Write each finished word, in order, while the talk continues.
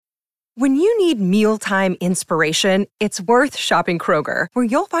When you need mealtime inspiration, it's worth shopping Kroger, where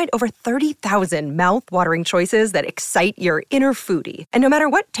you'll find over 30,000 mouth-watering choices that excite your inner foodie. And no matter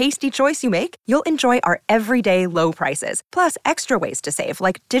what tasty choice you make, you'll enjoy our everyday low prices, plus extra ways to save,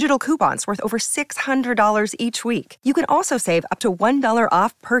 like digital coupons worth over $600 each week. You can also save up to $1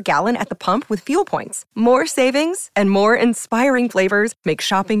 off per gallon at the pump with fuel points. More savings and more inspiring flavors make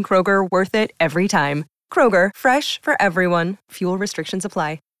shopping Kroger worth it every time. Kroger, fresh for everyone. Fuel restrictions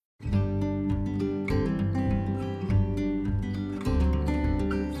apply.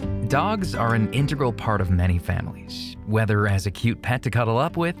 Dogs are an integral part of many families, whether as a cute pet to cuddle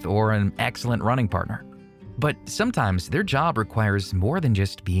up with or an excellent running partner. But sometimes their job requires more than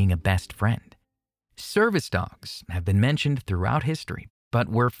just being a best friend. Service dogs have been mentioned throughout history, but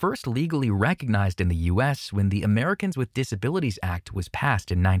were first legally recognized in the U.S. when the Americans with Disabilities Act was passed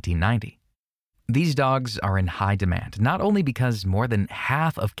in 1990. These dogs are in high demand, not only because more than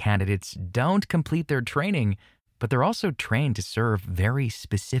half of candidates don't complete their training, but they're also trained to serve very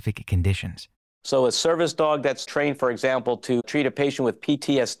specific conditions. So a service dog that's trained, for example, to treat a patient with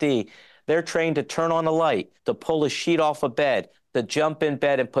PTSD, they're trained to turn on a light, to pull a sheet off a bed, to jump in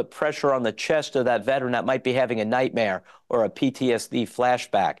bed and put pressure on the chest of that veteran that might be having a nightmare or a PTSD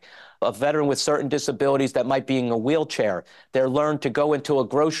flashback. A veteran with certain disabilities that might be in a wheelchair, they're learned to go into a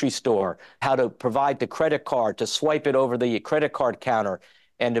grocery store, how to provide the credit card, to swipe it over the credit card counter,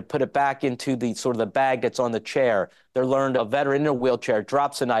 and to put it back into the sort of the bag that's on the chair. They're learned a veteran in a wheelchair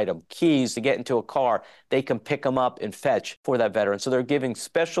drops an item, keys to get into a car, they can pick them up and fetch for that veteran. So they're giving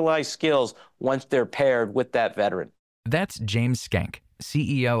specialized skills once they're paired with that veteran. That's James Skank,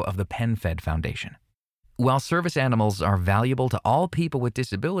 CEO of the PenFed Foundation. While service animals are valuable to all people with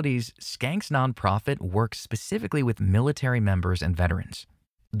disabilities, Skank's nonprofit works specifically with military members and veterans.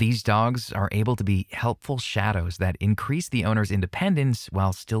 These dogs are able to be helpful shadows that increase the owner's independence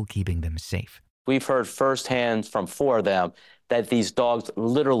while still keeping them safe. We've heard firsthand from 4 of them that these dogs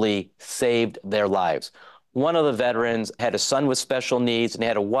literally saved their lives. One of the veterans had a son with special needs and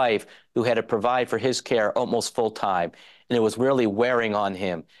had a wife who had to provide for his care almost full time, and it was really wearing on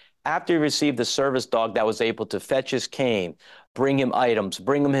him. After he received the service dog that was able to fetch his cane, bring him items,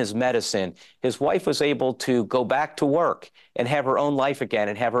 bring him his medicine, his wife was able to go back to work and have her own life again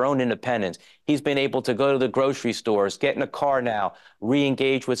and have her own independence. He's been able to go to the grocery stores, get in a car now,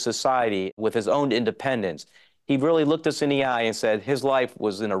 re-engage with society with his own independence. He really looked us in the eye and said his life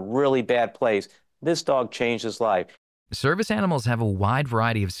was in a really bad place. This dog changed his life. Service animals have a wide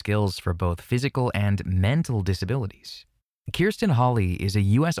variety of skills for both physical and mental disabilities. Kirsten Hawley is a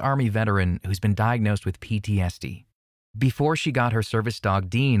U.S. Army veteran who's been diagnosed with PTSD. Before she got her service dog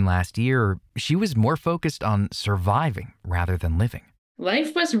Dean last year, she was more focused on surviving rather than living.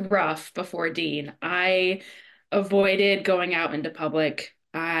 Life was rough before Dean. I avoided going out into public.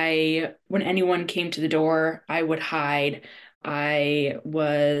 When anyone came to the door, I would hide. I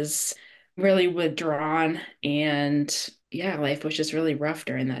was really withdrawn, and life was just really rough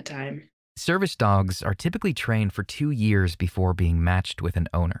during that time. Service dogs are typically trained for 2 years before being matched with an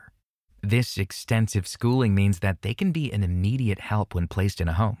owner. This extensive schooling means that they can be an immediate help when placed in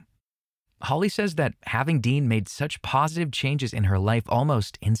a home. Holly says that having Dean made such positive changes in her life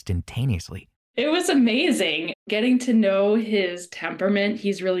almost instantaneously. It was amazing getting to know his temperament.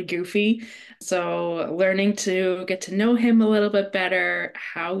 He's really goofy. So learning to get to know him a little bit better,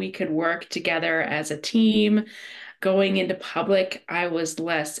 how we could work together as a team. Going into public, I was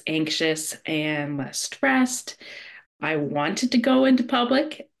less anxious and less stressed. I wanted to go into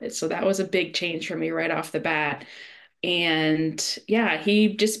public, so that was a big change for me right off the bat. And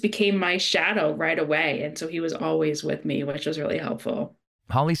he just became my shadow right away. And so he was always with me, which was really helpful.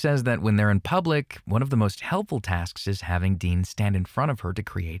 Holly says that when they're in public, one of the most helpful tasks is having Dean stand in front of her to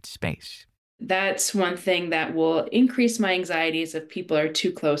create space. That's one thing that will increase my anxieties if people are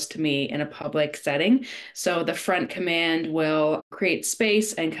too close to me in a public setting. So the front command will create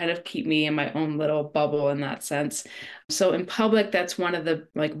space and kind of keep me in my own little bubble in that sense. So in public, that's one of the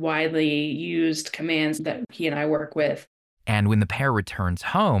widely used commands that he and I work with. And when the pair returns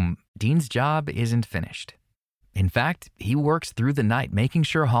home, Dean's job isn't finished. In fact, he works through the night, making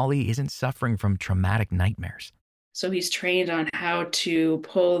sure Holly isn't suffering from traumatic nightmares. So he's trained on how to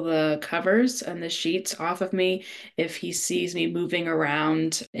pull the covers and the sheets off of me if he sees me moving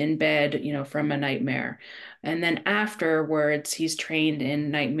around in bed, from a nightmare. And then afterwards, he's trained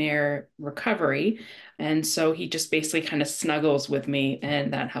in nightmare recovery. And so he just basically kind of snuggles with me,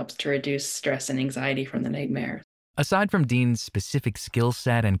 and that helps to reduce stress and anxiety from the nightmare. Aside from Dean's specific skill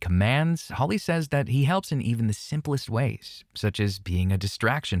set and commands, Holly says that he helps in even the simplest ways, such as being a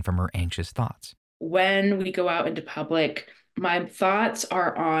distraction from her anxious thoughts. When we go out into public, My thoughts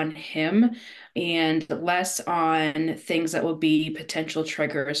are on him and less on things that will be potential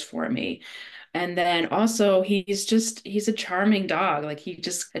triggers for me. And then also he's a charming dog. Like he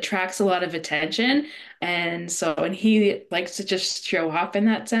just attracts a lot of attention. And he likes to just show off in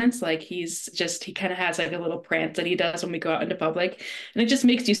that sense. Like he kind of has like a little prance that he does when we go out into public. And it just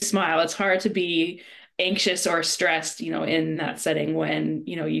makes you smile. It's hard to be anxious or stressed, in that setting when,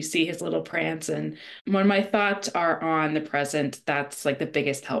 you see his little prance. And when my thoughts are on the present, that's like the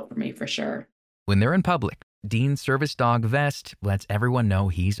biggest help for me for sure. When they're in public, Dean's service dog Vest lets everyone know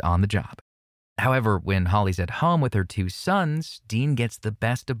he's on the job. However, when Holly's at home with her two sons, Dean gets the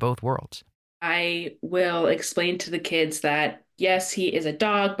best of both worlds. I will explain to the kids that, yes, he is a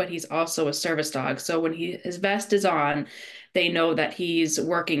dog, but he's also a service dog. So when his vest is on, they know that he's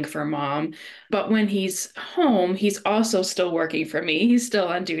working for mom. But when he's home, he's also still working for me. He's still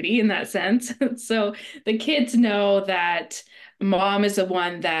on duty in that sense. So the kids know that mom is the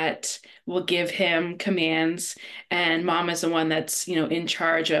one that will give him commands, and mom is the one that's, in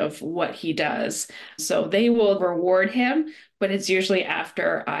charge of what he does. So they will reward him, but it's usually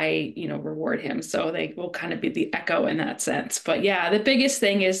after I, reward him. So they will kind of be the echo in that sense. But yeah, the biggest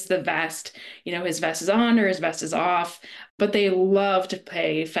thing is the vest. His vest is on or his vest is off, but they love to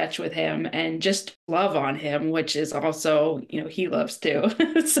play fetch with him and just love on him, which is also, he loves too.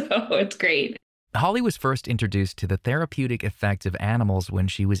 So it's great. Holly was first introduced to the therapeutic effects of animals when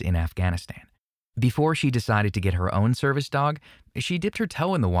she was in Afghanistan. Before she decided to get her own service dog, she dipped her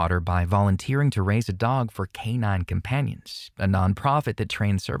toe in the water by volunteering to raise a dog for Canine Companions, a nonprofit that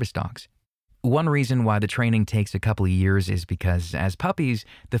trains service dogs. One reason why the training takes a couple of years is because, as puppies,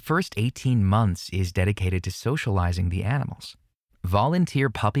 the first 18 months is dedicated to socializing the animals. Volunteer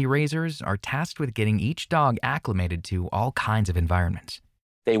puppy raisers are tasked with getting each dog acclimated to all kinds of environments.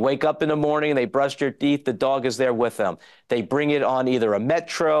 They wake up in the morning, they brush their teeth, the dog is there with them. They bring it on either a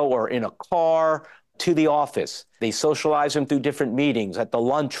metro or in a car to the office. They socialize them through different meetings at the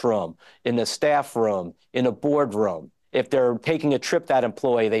lunchroom, in the staff room, in a boardroom. If they're taking a trip, that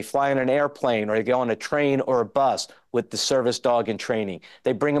employee, they fly on an airplane or they go on a train or a bus with the service dog in training.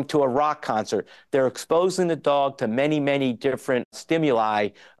 They bring them to a rock concert. They're exposing the dog to many, many different stimuli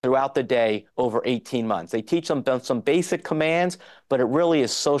throughout the day over 18 months. They teach them some basic commands, but it really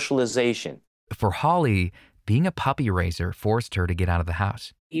is socialization. For Holly, being a puppy raiser forced her to get out of the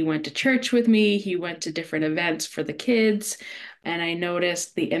house. He went to church with me. He went to different events for the kids. And I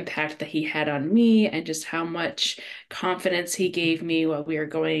noticed the impact that he had on me and just how much confidence he gave me while we were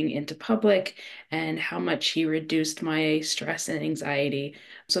going into public and how much he reduced my stress and anxiety.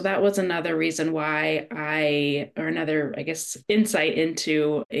 So that was another reason why another insight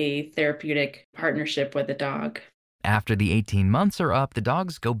into a therapeutic partnership with a dog. After the 18 months are up, the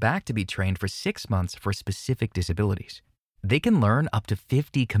dogs go back to be trained for 6 months for specific disabilities. They can learn up to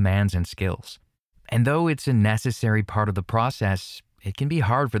 50 commands and skills. And though it's a necessary part of the process, it can be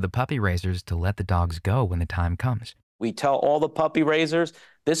hard for the puppy raisers to let the dogs go when the time comes. We tell all the puppy raisers,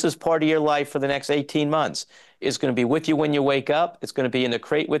 this is part of your life for the next 18 months. It's going to be with you when you wake up. It's going to be in the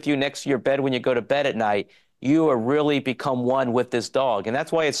crate with you next to your bed when you go to bed at night. You are really become one with this dog. And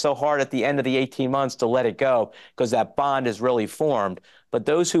that's why it's so hard at the end of the 18 months to let it go, because that bond is really formed. But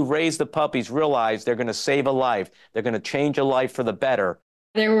those who raise the puppies realize they're going to save a life. They're going to change a life for the better.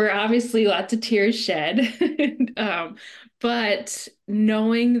 There were obviously lots of tears shed, but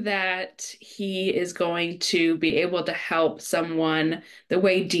knowing that he is going to be able to help someone the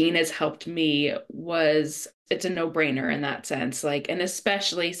way Dean has helped me it's a no-brainer in that sense. And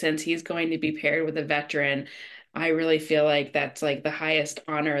especially since he's going to be paired with a veteran, I really feel like that's like the highest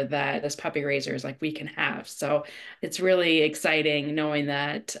honor that as puppy raisers we can have. So it's really exciting knowing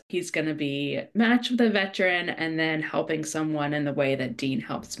that he's going to be matched with a veteran and then helping someone in the way that Dean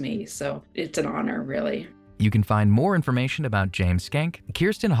helps me. So it's an honor, really. You can find more information about James Skank,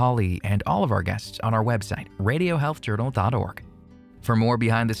 Kirsten Holly, and all of our guests on our website, radiohealthjournal.org. For more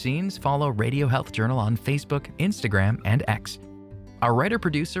behind the scenes, follow Radio Health Journal on Facebook, Instagram, and X. Our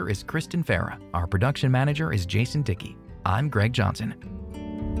writer-producer is Kristen Farah. Our production manager is Jason Dickey. I'm Greg Johnson.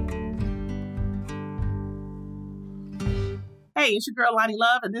 Hey, it's your girl Lonnie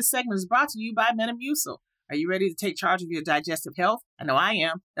Love, and this segment is brought to you by Metamucil. Are you ready to take charge of your digestive health? I know I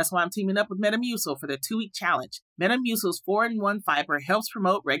am. That's why I'm teaming up with Metamucil for the 2-week challenge. Metamucil's 4-in-1 fiber helps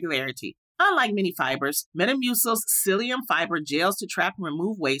promote regularity. Unlike many fibers, Metamucil's psyllium fiber gels to trap and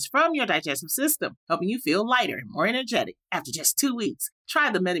remove waste from your digestive system, helping you feel lighter and more energetic after just 2 weeks. Try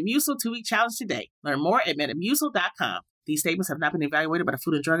the Metamucil 2-week challenge today. Learn more at Metamucil.com. These statements have not been evaluated by the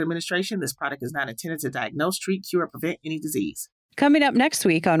Food and Drug Administration. This product is not intended to diagnose, treat, cure, or prevent any disease. Coming up next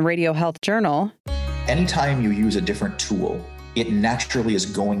week on Radio Health Journal. Anytime you use a different tool, it naturally is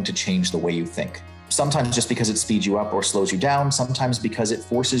going to change the way you think. Sometimes just because it speeds you up or slows you down, sometimes because it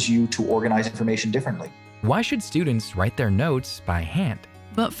forces you to organize information differently. Why should students write their notes by hand?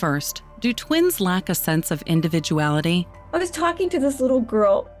 But first, do twins lack a sense of individuality? I was talking to this little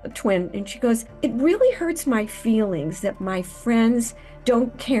girl, a twin, and she goes, "It really hurts my feelings that my friends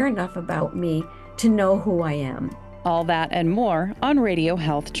don't care enough about me to know who I am." All that and more on Radio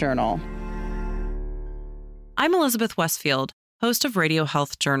Health Journal. I'm Elizabeth Westfield, host of Radio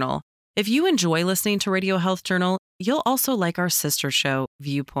Health Journal. If you enjoy listening to Radio Health Journal, you'll also like our sister show,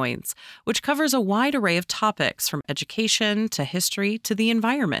 Viewpoints, which covers a wide array of topics from education to history to the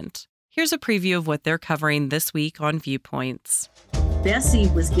environment. Here's a preview of what they're covering this week on Viewpoints. Bessie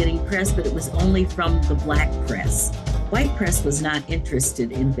was getting press, but it was only from the black press. White press was not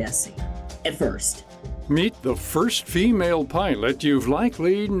interested in Bessie at first. Meet the first female pilot you've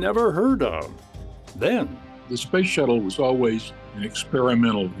likely never heard of. Then, the space shuttle was always an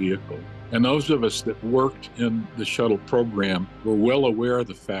experimental vehicle. And those of us that worked in the shuttle program were well aware of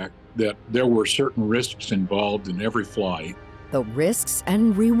the fact that there were certain risks involved in every flight. The risks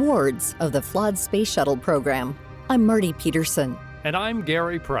and rewards of the flawed space shuttle program. I'm Marty Peterson. And I'm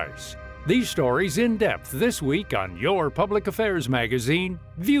Gary Price. These stories in depth this week on your public affairs magazine,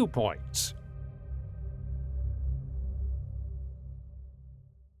 Viewpoints.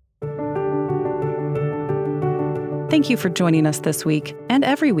 Thank you for joining us this week and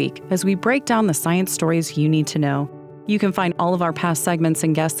every week as we break down the science stories you need to know. You can find all of our past segments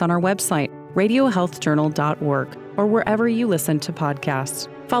and guests on our website, radiohealthjournal.org, or wherever you listen to podcasts.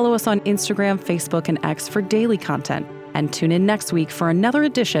 Follow us on Instagram, Facebook, and X for daily content, and tune in next week for another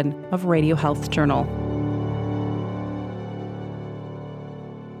edition of Radio Health Journal.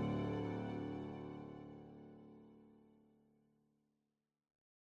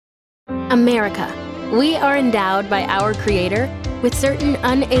 America. We are endowed by our Creator with certain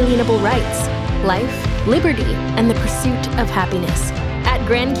unalienable rights: life, liberty, and the pursuit of happiness. At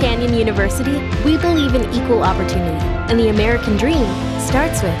Grand Canyon University, we believe in equal opportunity, and the American dream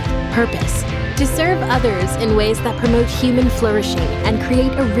starts with purpose. To serve others in ways that promote human flourishing and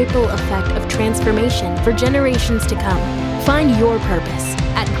create a ripple effect of transformation for generations to come. Find your purpose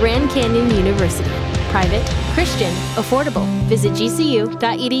at Grand Canyon University. Private, Christian, affordable. Visit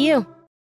gcu.edu.